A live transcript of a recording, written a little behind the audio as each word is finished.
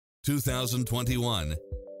2021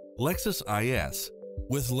 Lexus IS.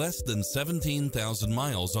 With less than 17,000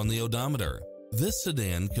 miles on the odometer, this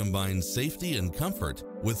sedan combines safety and comfort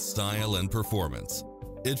with style and performance.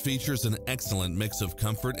 It features an excellent mix of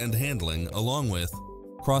comfort and handling along with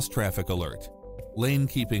cross-traffic alert, lane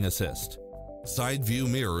keeping assist, side view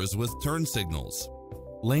mirrors with turn signals,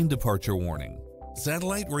 lane departure warning,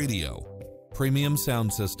 satellite radio, premium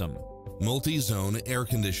sound system, multi-zone air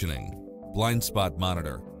conditioning, blind spot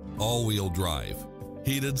monitor, all-wheel drive,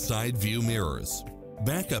 heated side view mirrors,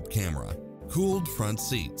 backup camera, cooled front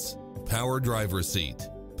seats, power driver seat,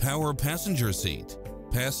 power passenger seat,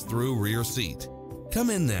 pass-through rear seat. Come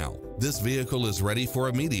in now. This vehicle is ready for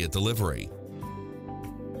immediate delivery.